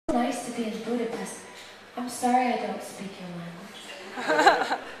Nice to be in Budapest. I'm sorry I don't speak your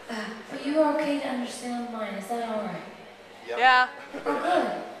language. But you are okay to understand mine, is that alright? Yeah. Oh,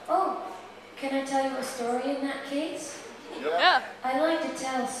 good. Oh, can I tell you a story in that case? Yeah. I like to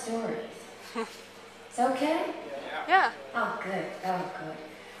tell stories. It's okay? Yeah. Oh, good. Oh, good.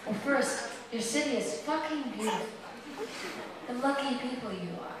 Well, first, your city is fucking beautiful. The lucky people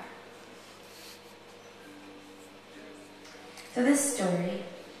you are. So this story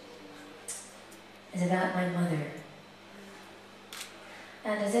is about my mother.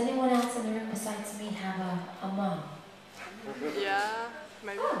 And does anyone else in the room besides me have a mom? Yeah.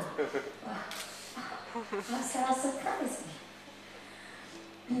 Maybe. Oh. That surprised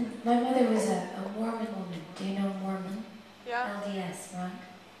me. My mother was a Mormon woman. Do you know Mormon? Yeah. LDS, right?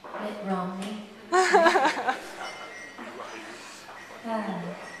 Mitt Romney.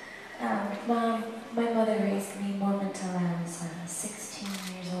 My mother raised me Mormon till I was 16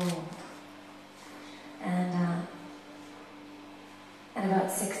 years old. And at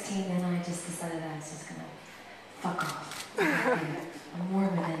about 16, then I just decided I was just gonna fuck off. I'm not gonna be a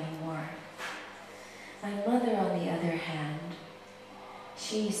Mormon anymore. My mother, on the other hand,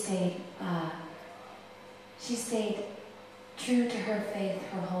 she stayed true to her faith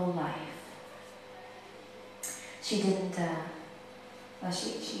her whole life. She didn't,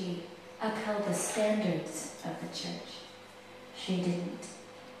 she upheld the standards of the church. She didn't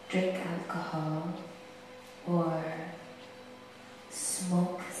drink alcohol or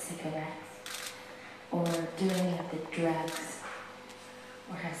smoke cigarettes or do any of the drugs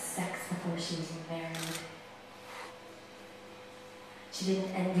or have sex before she was married. She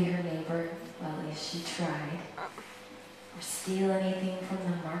didn't envy her neighbor, well, at least she tried, or steal anything from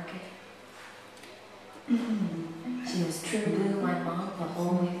the market. She was true blue, my mom, the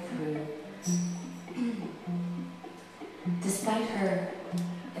whole way through. Despite her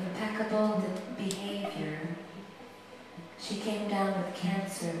impeccable behavior, she came down with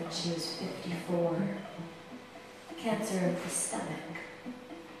cancer when she was 54, cancer of the stomach.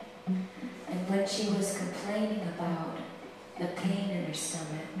 And when she was complaining about the pain in her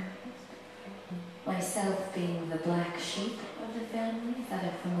stomach, myself being the black sheep of the family, is that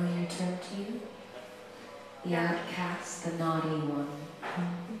a familiar term to you? The outcast, the naughty one.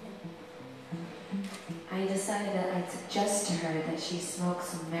 I decided that I'd suggest to her that she smoke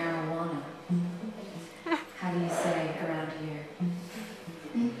some marijuana. How do you say around here?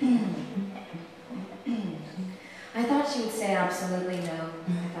 I thought she would say absolutely no.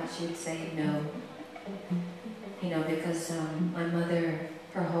 I thought she would say no. You know, because my mother,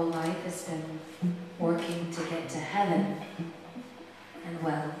 her whole life has been working to get to heaven. And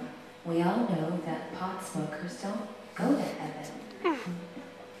well, we all know that pot smokers don't go to heaven.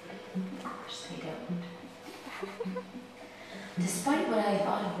 Of course they don't. Despite what I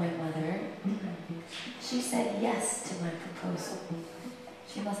thought of my mother, she said yes to my proposal.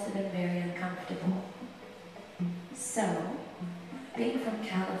 She must have been very uncomfortable. So, being from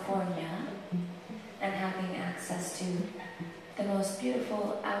California and having access to the most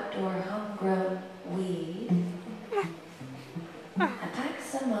beautiful outdoor homegrown weed, I packed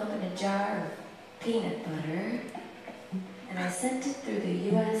some up in a jar of peanut butter and I sent it through the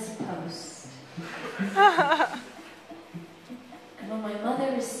U.S. Post. And when my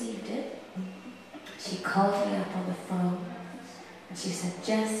mother received it, she called me up on the phone and she said,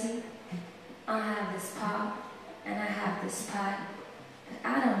 "Jessie, I have this pot and I have this pipe, but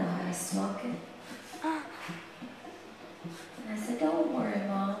I don't know how to smoke it." And I said, "Don't worry,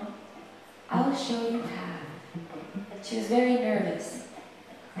 Mom. I'll show you how." She was very nervous.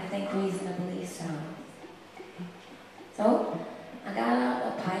 I think reasonably so. So, I got out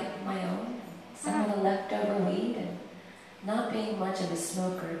a pipe of my own, some of the leftover weed, and not being much of a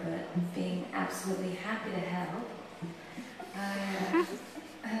smoker, but being absolutely happy to help, I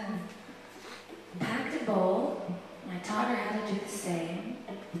packed a bowl, and I taught her how to do the same.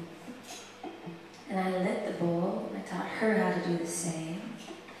 And I lit the bowl, and I taught her how to do the same.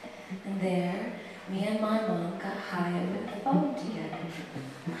 And there, me and my mom got high over the phone together.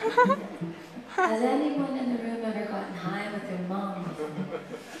 Has anyone in the room ever gotten high with their mom before?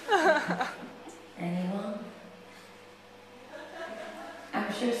 Anyone?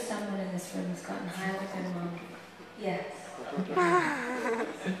 I'm sure someone in this room has gotten high with their mom. Yes.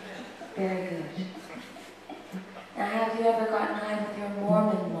 Very good. Now, have you ever gotten high with your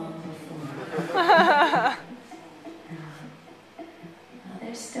Mormon mom before? Well,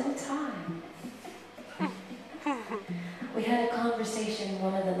 there's still time. We had a conversation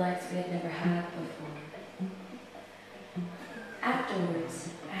one of the nights we had never had before. Afterwards,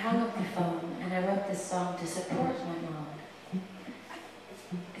 I hung up the phone and I wrote this song to support my mom.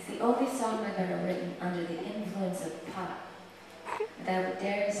 It's only songs that are written under the influence of pop that I would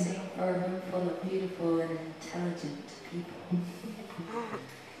dare to sing for a room full of beautiful and intelligent people.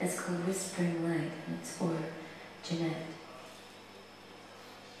 It's called Whispering Light, and it's for Jeanette.